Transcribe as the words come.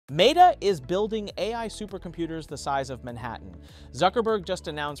Meta is building AI supercomputers the size of Manhattan. Zuckerberg just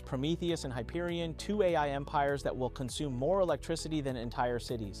announced Prometheus and Hyperion, two AI empires that will consume more electricity than entire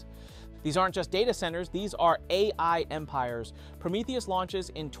cities. These aren't just data centers, these are AI empires. Prometheus launches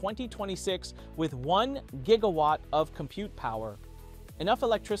in 2026 with 1 gigawatt of compute power, enough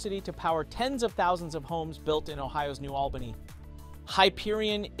electricity to power tens of thousands of homes built in Ohio's New Albany.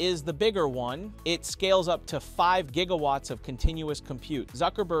 Hyperion is the bigger one. It scales up to 5 gigawatts of continuous compute.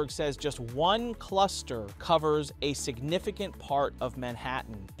 Zuckerberg says just one cluster covers a significant part of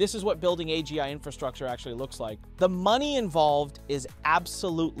Manhattan. This is what building AGI infrastructure actually looks like. The money involved is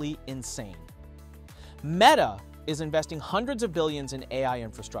absolutely insane. Meta is investing hundreds of billions in AI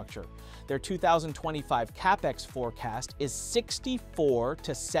infrastructure. Their 2025 CapEx forecast is $64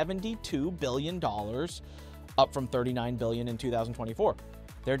 to $72 billion, up from $39 billion in 2024.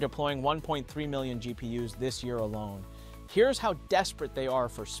 They're deploying 1.3 million GPUs this year alone. Here's how desperate they are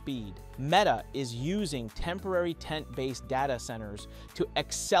for speed. Meta is using temporary tent-based data centers to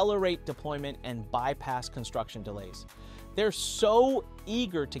accelerate deployment and bypass construction delays. They're so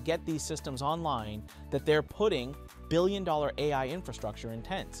eager to get these systems online that they're putting billion-dollar AI infrastructure in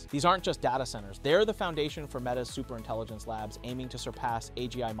tents. These aren't just data centers. They're the foundation for Meta's superintelligence labs aiming to surpass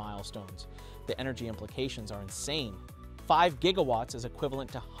AGI milestones. The energy implications are insane. 5 gigawatts is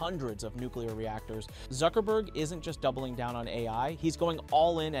equivalent to hundreds of nuclear reactors. Zuckerberg isn't just doubling down on AI, he's going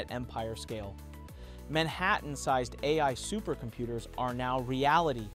all in at empire scale. Manhattan-sized AI supercomputers are now reality.